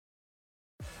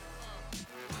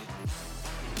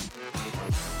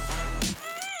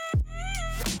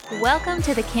Welcome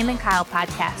to the Kim and Kyle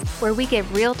podcast, where we give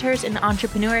realtors and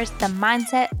entrepreneurs the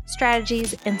mindset,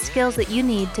 strategies, and skills that you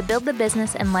need to build the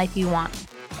business and life you want.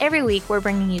 Every week, we're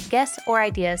bringing you guests or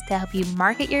ideas to help you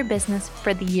market your business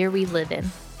for the year we live in.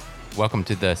 Welcome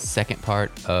to the second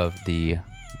part of the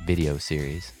video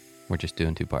series. We're just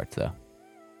doing 2 parts though.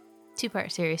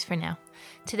 2-part series for now.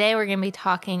 Today, we're going to be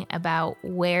talking about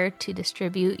where to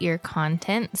distribute your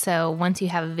content. So once you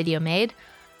have a video made,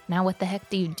 now what the heck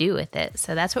do you do with it?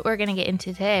 So that's what we're going to get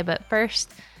into today. But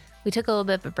first, we took a little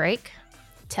bit of a break.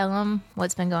 Tell them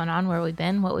what's been going on, where we've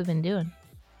been, what we've been doing.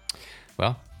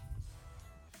 Well,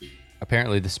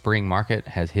 apparently the spring market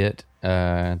has hit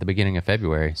at the beginning of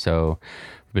February. So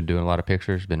we've been doing a lot of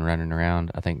pictures, been running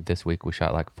around. I think this week we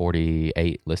shot like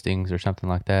 48 listings or something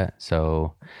like that.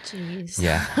 So Jeez.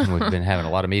 Yeah, we've been having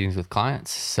a lot of meetings with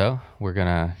clients. So we're going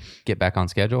to get back on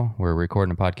schedule. We're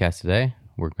recording a podcast today.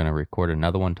 We're going to record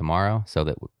another one tomorrow so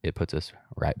that it puts us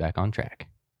right back on track.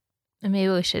 And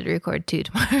maybe we should record 2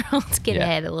 tomorrow. Let's get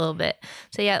ahead a little bit.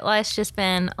 So yeah, life's just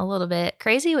been a little bit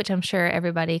crazy, which I'm sure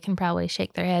everybody can probably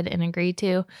shake their head and agree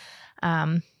to.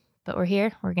 But we're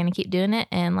here. We're going to keep doing it.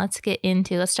 And let's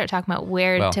start talking about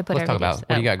where to put our videos. Let's talk about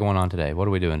what do you got going on today? What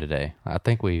are we doing today? I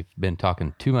think we've been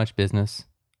talking too much business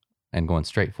and going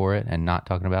straight for it and not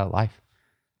talking about life.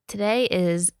 Today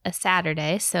is a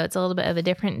Saturday, so it's a little bit of a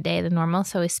different day than normal.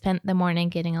 So we spent the morning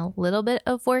getting a little bit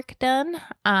of work done.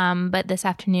 But this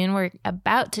afternoon, we're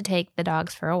about to take the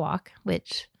dogs for a walk,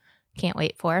 which can't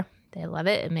wait for. They love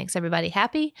it. It makes everybody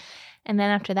happy. And then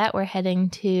after that, we're heading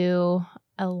to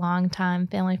a longtime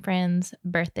family friend's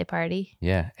birthday party.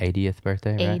 Yeah, 80th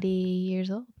birthday, right? 80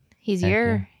 years old. He's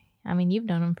you've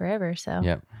known him forever, so.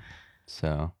 Yep.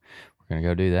 So we're going to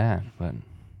go do that. But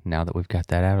now that we've got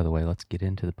that out of the way, let's get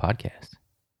into the podcast.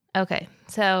 Okay.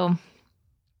 So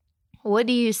what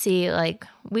do you see? Like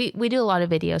we do a lot of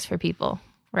videos for people,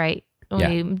 right?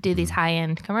 We do these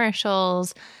high-end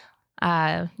commercials.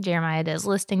 Jeremiah does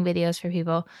listing videos for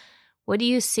people. What do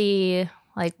you see?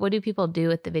 Like, what do people do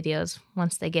with the videos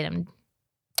once they get them?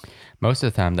 Most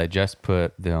of the time, they just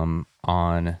put them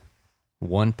on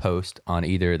one post on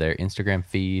either their Instagram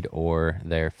feed or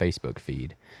their Facebook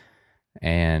feed.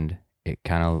 And it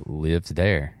kind of lives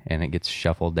there and it gets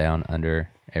shuffled down under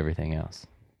everything else.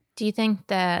 Do you think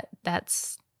that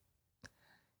that's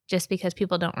just because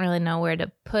people don't really know where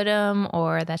to put them,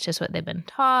 or that's just what they've been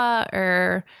taught,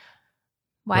 or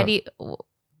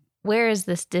where is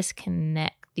this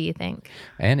disconnect, do you think?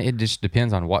 And it just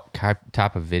depends on what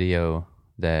type of video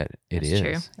that it is.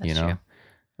 True. That's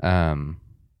true.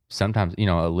 Sometimes,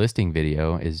 a listing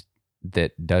video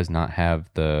that does not have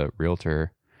the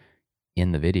realtor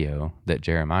in the video that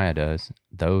Jeremiah does.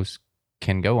 Those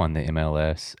can go on the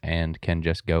MLS and can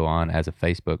just go on as a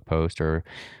Facebook post or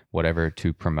whatever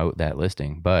to promote that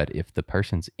listing. But if the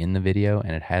person's in the video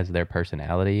and it has their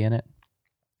personality in it,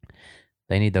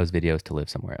 they need those videos to live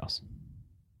somewhere else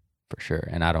for sure.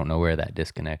 And I don't know where that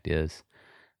disconnect is.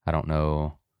 I don't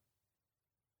know.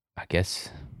 I guess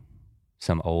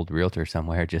some old realtor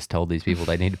somewhere just told these people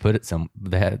they need to put it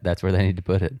that's where they need to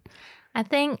put it.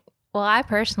 I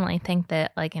personally think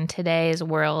that like in today's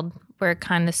world, we're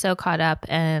kind of so caught up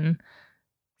in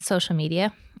social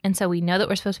media. And so we know that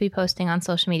we're supposed to be posting on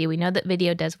social media. We know that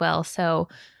video does well. So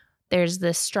there's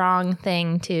this strong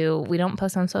thing we don't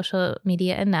post on social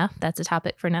media enough. That's a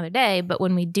topic for another day. But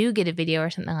when we do get a video or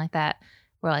something like that,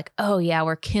 we're like, oh yeah,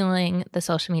 we're killing the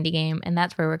social media game. And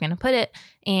that's where we're going to put it.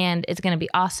 And it's going to be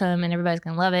awesome. And everybody's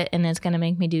going to love it. And it's going to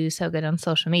make me do so good on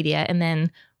social media. And then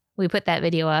we put that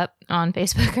video up on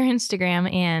Facebook or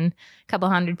Instagram and a couple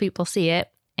hundred people see it.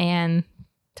 And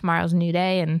tomorrow's a new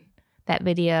day. And that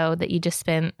video that you just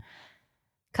spent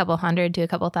a couple $100 to a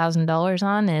couple $1,000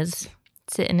 on is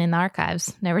sitting in the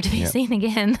archives, never to be seen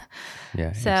again.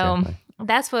 Yeah. So exactly.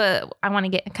 That's what I want to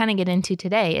get into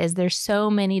today is there's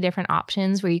so many different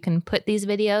options where you can put these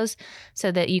videos so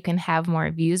that you can have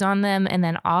more views on them. And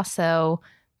then also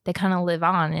they kind of live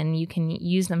on and you can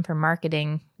use them for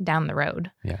marketing down the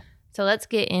road. Yeah. So let's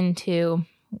get into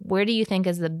where do you think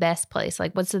is the best place?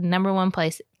 Like what's the number one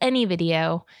place? Any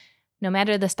video, no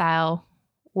matter the style,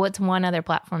 what's one other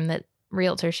platform that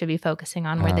realtors should be focusing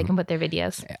on where they can put their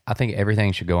videos? I think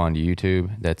everything should go on YouTube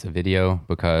that's a video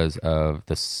because of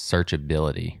the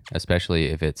searchability, especially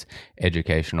if it's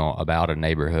educational about a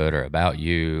neighborhood or about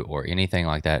you or anything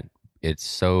like that. It's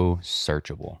so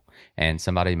searchable. And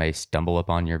somebody may stumble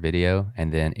upon your video,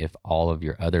 and then if all of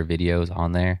your other videos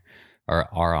on there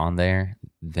are on there,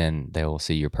 then they will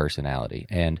see your personality.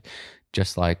 And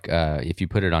just like if you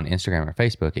put it on Instagram or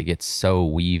Facebook, it gets so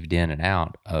weaved in and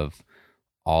out of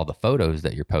all the photos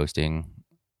that you're posting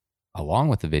along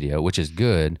with the video, which is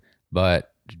good,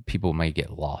 but people may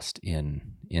get lost in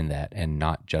that and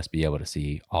not just be able to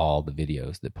see all the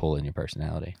videos that pull in your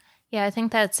personality. Yeah, I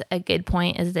think that's a good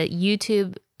point, is that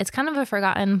YouTube, it's kind of a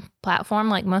forgotten platform.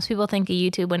 Like most people think of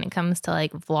YouTube when it comes to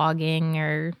like vlogging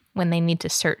or when they need to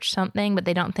search something, but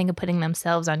they don't think of putting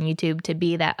themselves on YouTube to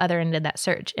be that other end of that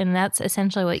search. And that's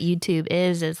essentially what YouTube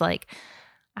is like,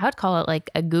 I would call it like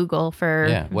a Google for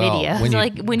videos.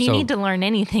 Like when you need to learn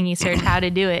anything, you search how to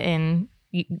do it and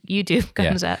YouTube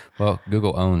comes up. Well,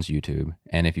 Google owns YouTube.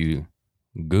 And if you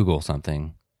Google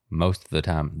something, most of the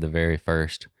time, the very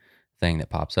first thing that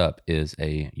pops up is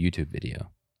a YouTube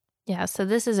video. Yeah, so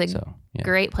this is a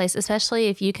great place, especially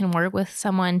if you can work with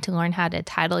someone to learn how to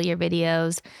title your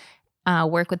videos,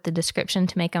 work with the description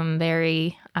to make them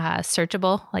very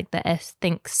searchable, like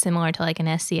think similar to like an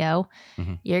SEO.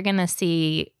 Mm-hmm. You're going to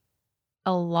see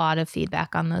a lot of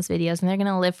feedback on those videos, and they're going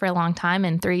to live for a long time.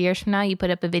 And 3 years from now, you put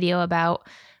up a video about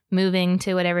moving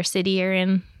to whatever city you're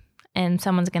in, and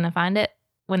someone's going to find it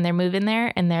when they're moving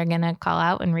there, and they're going to call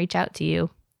out and reach out to you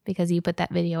because you put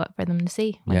that video up for them to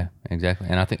see. Yeah, exactly.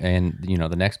 And I think,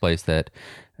 the next place that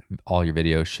all your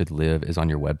videos should live is on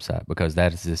your website, because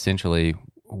that is essentially,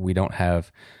 we don't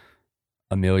have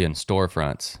a million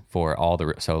storefronts for all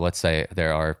so let's say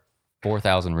there are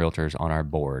 4,000 realtors on our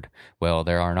board. Well,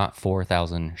 there are not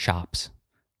 4,000 shops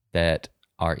that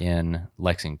are in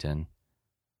Lexington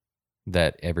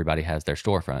that everybody has their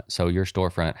storefront. So your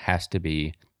storefront has to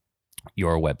be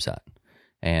your website.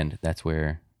 And that's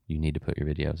where you need to put your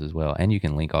videos as well. And you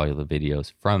can link all of the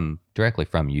videos directly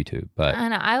from YouTube. But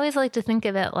and I always like to think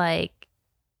of it like,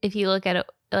 if you look at it,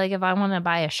 like if I want to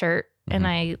buy a shirt, and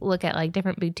I look at like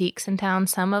different boutiques in town,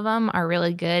 some of them are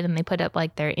really good and they put up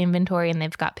like their inventory and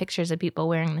they've got pictures of people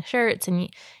wearing the shirts, and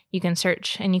you can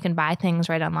search and you can buy things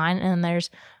right online. And then there's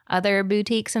other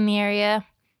boutiques in the area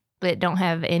that don't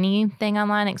have anything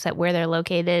online except where they're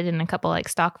located and a couple like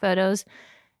stock photos.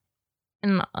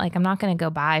 And like, I'm not going to go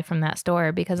buy from that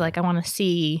store because like I want to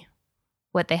see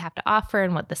what they have to offer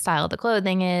and what the style of the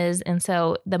clothing is. And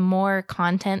so the more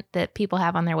content that people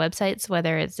have on their websites,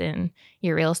 whether it's in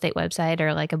your real estate website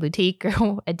or like a boutique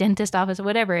or a dentist office,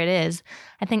 whatever it is,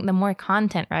 I think the more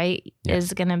content, right,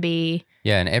 is going to be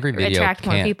and every video attract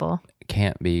more people.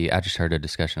 Can't be. I just heard a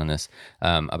discussion on this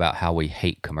about how we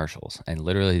hate commercials, and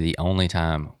literally the only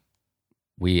time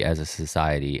we as a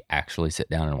society actually sit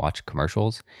down and watch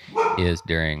commercials is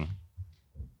during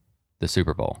the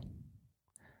Super Bowl.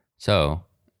 So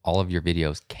all of your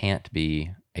videos can't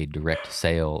be a direct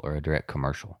sale or a direct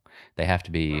commercial. They have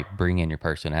to be bring in your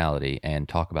personality and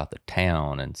talk about the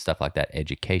town and stuff like that,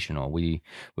 educational. We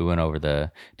went over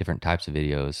the different types of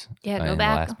videos. Yeah, go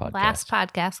back. Last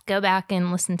podcast. Go back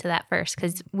and listen to that first,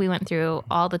 because we went through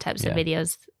all the types of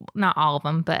videos, not all of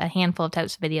them, but a handful of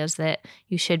types of videos that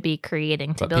you should be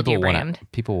creating to build your brand.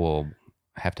 People will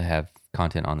have to have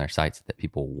content on their sites that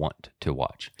people want to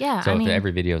watch. Yeah. So if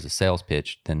every video is a sales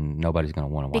pitch, then nobody's going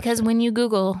to want to watch it. Because when you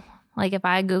Google, like if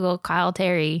I Google Kyle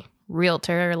Terry,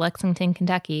 realtor, Lexington,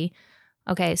 Kentucky,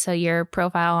 okay, so your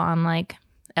profile on like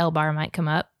L-Bar might come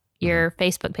up, your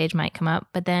Facebook page might come up,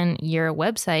 but then your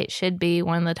website should be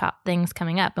one of the top things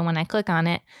coming up. And when I click on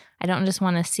it, I don't just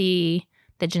want to see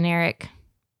the generic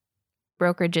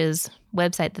brokerage's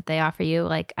website that they offer you.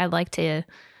 Like I'd like to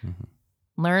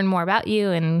learn more about you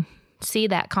and see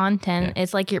that content.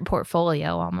 It's like your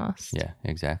portfolio almost. Yeah,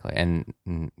 exactly. And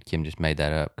Kim just made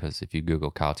that up, because if you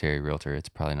Google Kyle Terry Realtor, it's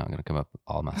probably not going to come up with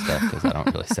all my stuff, because I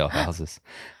don't really sell houses,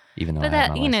 even though I have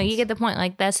my license. You get the point.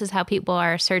 Like this is how people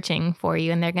are searching for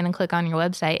you, and they're going to click on your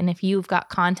website. And if you've got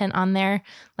content on there,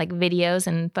 like videos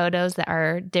and photos that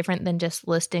are different than just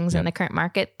listings in the current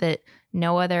market that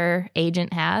no other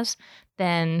agent has,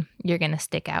 then you're going to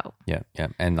stick out. Yeah.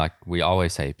 And like we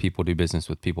always say, people do business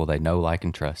with people they know, like,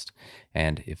 and trust.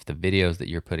 And if the videos that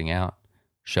you're putting out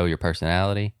show your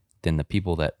personality, then the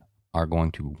people that are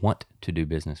going to want to do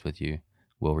business with you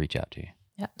will reach out to you.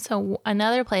 Yeah. So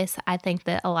another place I think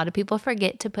that a lot of people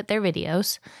forget to put their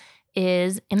videos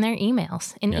is in their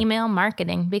emails, in email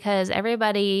marketing, because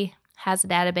everybody has a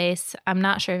database. I'm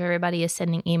not sure if everybody is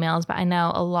sending emails, but I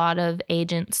know a lot of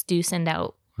agents do send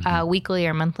out weekly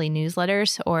or monthly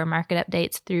newsletters or market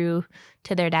updates through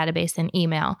to their database in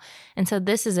email. And so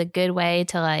this is a good way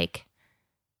to like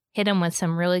hit them with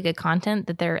some really good content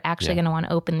that they're actually going to want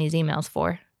to open these emails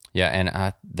for. Yeah.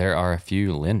 And there are a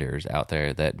few lenders out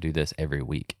there that do this every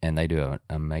week, and they do an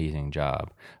amazing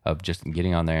job of just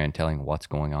getting on there and telling what's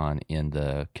going on in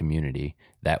the community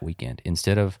that weekend,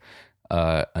 instead of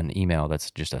an email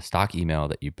that's just a stock email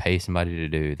that you pay somebody to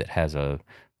do that has a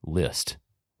list.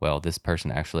 Well, this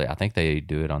person actually, I think they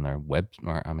do it on their on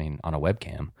a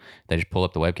webcam. They just pull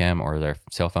up the webcam or their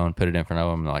cell phone, put it in front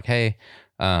of them, and they're like, hey,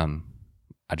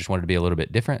 I just wanted to be a little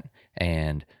bit different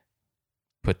and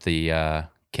put the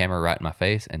camera right in my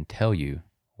face and tell you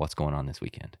what's going on this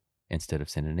weekend instead of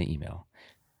sending an email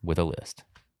with a list.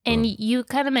 And Boom. you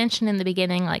kind of mentioned in the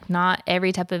beginning, like not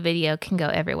every type of video can go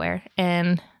everywhere.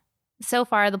 And so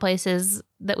far, the places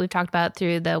that we've talked about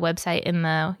through the website and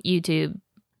the YouTube,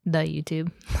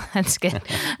 that's good.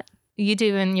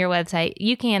 YouTube and your website,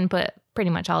 you can put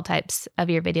pretty much all types of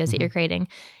your videos that you're creating.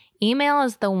 Email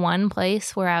is the one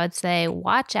place where I would say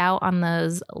watch out on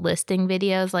those listing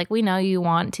videos. Like, we know you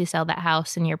want to sell that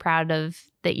house and you're proud of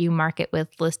that you market with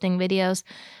listing videos,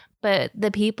 but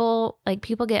people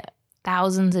get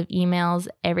thousands of emails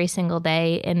every single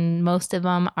day, and most of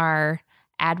them are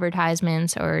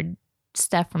advertisements or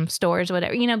stuff from stores,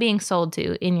 whatever, being sold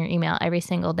to in your email every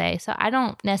single day. So I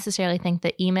don't necessarily think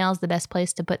that email is the best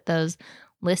place to put those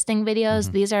listing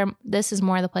videos. This is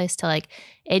more the place to like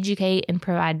educate and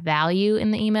provide value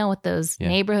in the email with those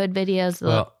neighborhood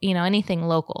videos, anything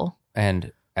local.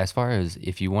 And as far as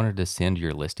if you wanted to send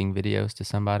your listing videos to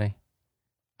somebody,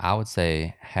 I would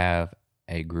say have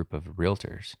a group of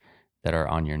realtors that are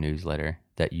on your newsletter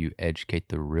that you educate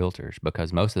the realtors,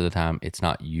 because most of the time it's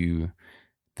not you,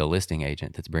 the listing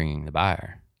agent, that's bringing the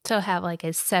buyer. So have like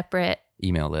a separate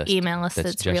email list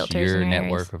that's just realtors your in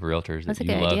network of realtors that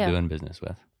you love doing business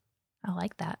with. I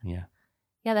like that. Yeah.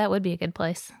 Yeah, that would be a good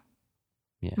place.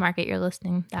 Yeah. Market your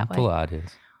listing that way. Full of ideas.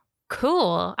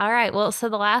 Cool. All right. Well, so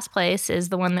the last place is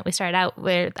the one that we started out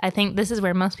with. I think this is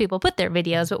where most people put their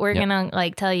videos, but we're going to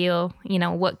like tell you,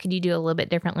 what could you do a little bit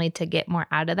differently to get more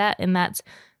out of that? And that's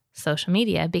social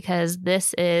media, because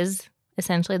this is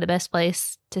essentially the best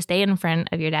place to stay in front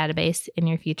of your database and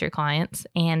your future clients.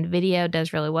 And video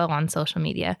does really well on social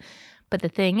media. But the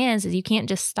thing is you can't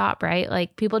just stop, right?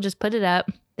 Like, people just put it up.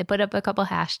 They put up a couple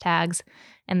hashtags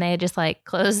and they just like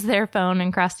close their phone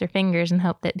and cross their fingers and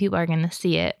hope that people are going to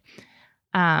see it.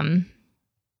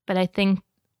 But I think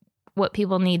what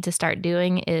people need to start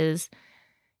doing is,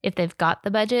 if they've got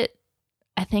the budget,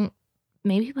 I think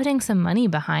maybe putting some money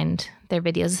behind their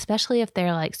videos, especially if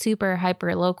they're like super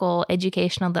hyper local,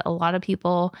 educational, that a lot of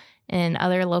people in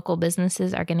other local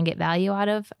businesses are going to get value out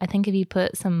of. I think if you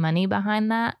put some money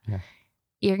behind that,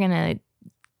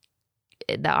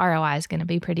 the ROI is going to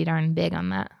be pretty darn big on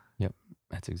that. Yep,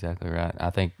 that's exactly right. I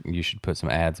think you should put some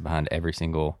ads behind every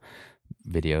single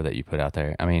video that you put out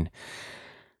there. I mean,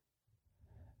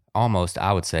 almost,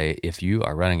 I would say, if you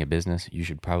are running a business, you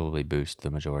should probably boost the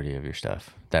majority of your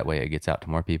stuff. That way it gets out to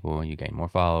more people, you gain more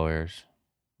followers.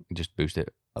 Just boost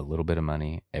it a little bit of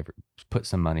money. Put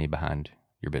some money behind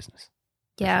your business.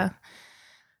 Yeah. Sure.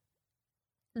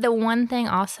 The one thing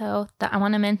also that I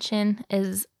want to mention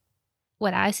is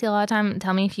what I see a lot of time,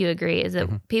 tell me if you agree, is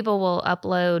that people will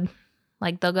upload,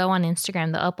 like they'll go on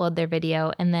Instagram, they'll upload their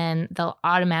video, and then they'll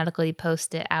automatically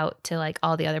post it out to like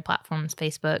all the other platforms,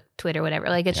 Facebook, Twitter, whatever.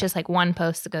 Like it's just like one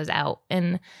post that goes out.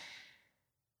 And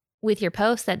with your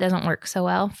post, that doesn't work so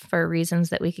well for reasons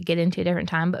that we could get into a different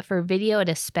time. But for video, it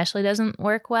especially doesn't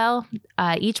work well.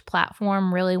 Each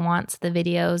platform really wants the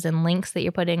videos and links that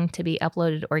you're putting to be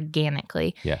uploaded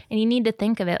organically. Yeah. And you need to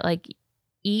think of it like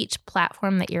each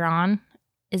platform that you're on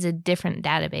is a different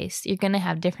database. You're going to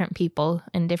have different people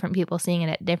and different people seeing it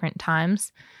at different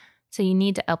times. So you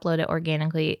need to upload it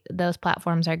organically. Those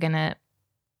platforms are going to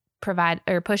provide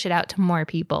or push it out to more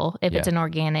people if it's an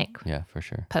organic for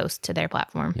sure post to their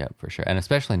platform. Yeah, for sure. And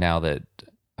especially now that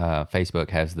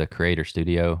Facebook has the Creator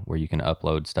Studio where you can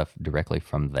upload stuff directly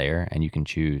from there, and you can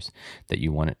choose that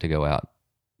you want it to go out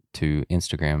to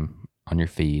Instagram on your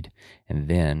feed, and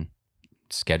then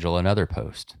schedule another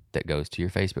post that goes to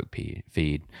your Facebook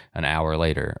feed an hour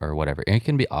later or whatever. And it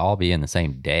can all be in the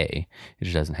same day. It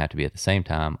just doesn't have to be at the same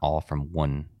time, all from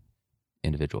one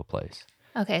individual place.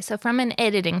 Okay, so from an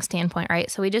editing standpoint,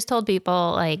 right? So we just told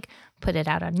people, like, put it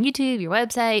out on YouTube, your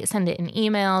website, send it in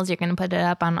emails. You're going to put it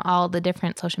up on all the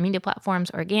different social media platforms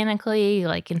organically,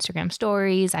 like Instagram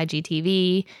stories,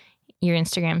 IGTV, your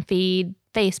Instagram feed,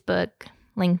 Facebook,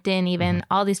 LinkedIn, even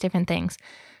all these different things.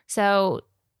 So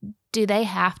do they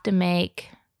have to make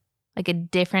like a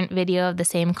different video of the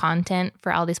same content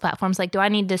for all these platforms? Like, do I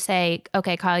need to say,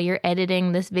 okay, Kyle, you're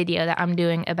editing this video that I'm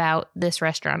doing about this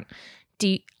restaurant.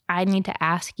 I need to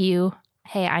ask you,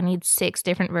 hey, I need 6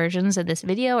 different versions of this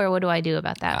video, or what do I do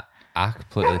about that? I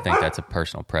completely think that's a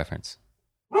personal preference.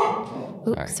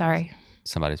 Oops, sorry.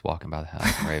 Somebody's walking by the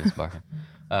house and Raven's barking.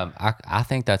 I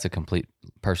think that's a complete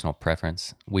personal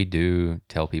preference. We do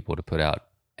tell people to put out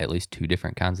at least 2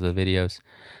 different kinds of the videos.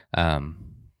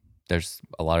 There's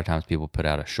a lot of times people put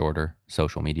out a shorter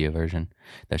social media version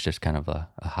that's just kind of a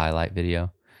highlight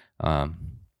video.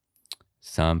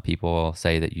 Some people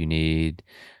say that you need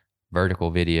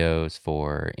vertical videos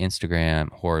for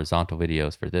Instagram, horizontal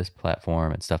videos for this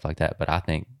platform and stuff like that. But I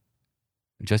think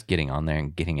just getting on there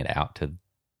and getting it out to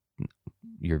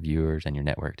your viewers and your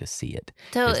network to see it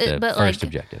is the first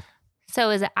objective. So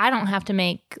is it, I don't have to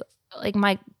make like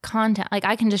my content, like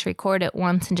I can just record it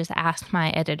once and just ask my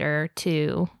editor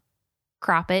to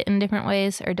crop it in different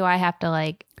ways, or do I have to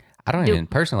like?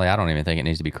 Personally, I don't even think it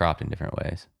needs to be cropped in different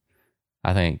ways.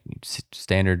 I think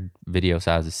standard video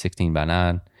size is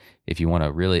 16:9. If you want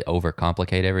to really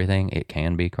overcomplicate everything, it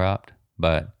can be cropped,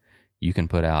 but you can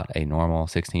put out a normal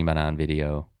 16:9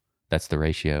 video. That's the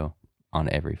ratio on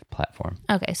every platform.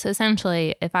 Okay, so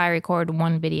essentially, if I record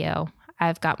one video,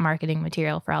 I've got marketing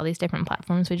material for all these different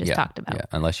platforms we just talked about. Yeah,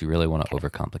 unless you really want to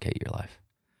overcomplicate your life.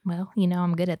 Well,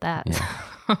 I'm good at that.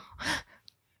 Yeah.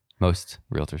 Most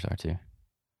realtors are too.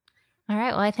 All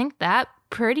right. Well, I think that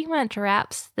pretty much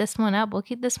wraps this one up. We'll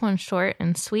keep this one short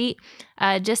and sweet.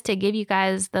 Just to give you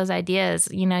guys those ideas,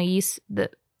 the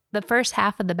first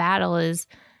half of the battle is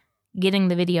getting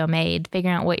the video made,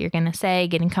 figuring out what you're going to say,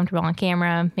 getting comfortable on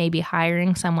camera, maybe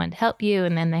hiring someone to help you,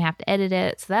 and then they have to edit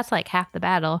it. So that's like half the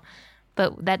battle.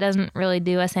 But that doesn't really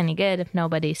do us any good if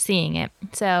nobody's seeing it.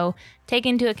 So take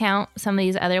into account some of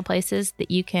these other places that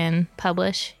you can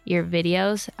publish your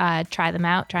videos. Try them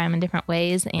out, try them in different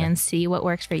ways, and see what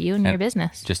works for you and your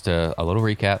business. Just a little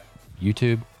recap: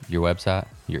 YouTube, your website,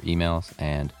 your emails,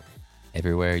 and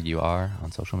everywhere you are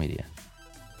on social media.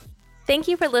 Thank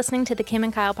you for listening to the Kim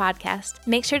and Kyle podcast.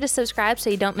 Make sure to subscribe so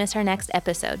you don't miss our next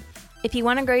episode. If you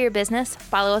want to grow your business,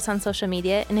 follow us on social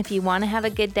media. And if you want to have a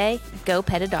good day, go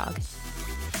pet a dog.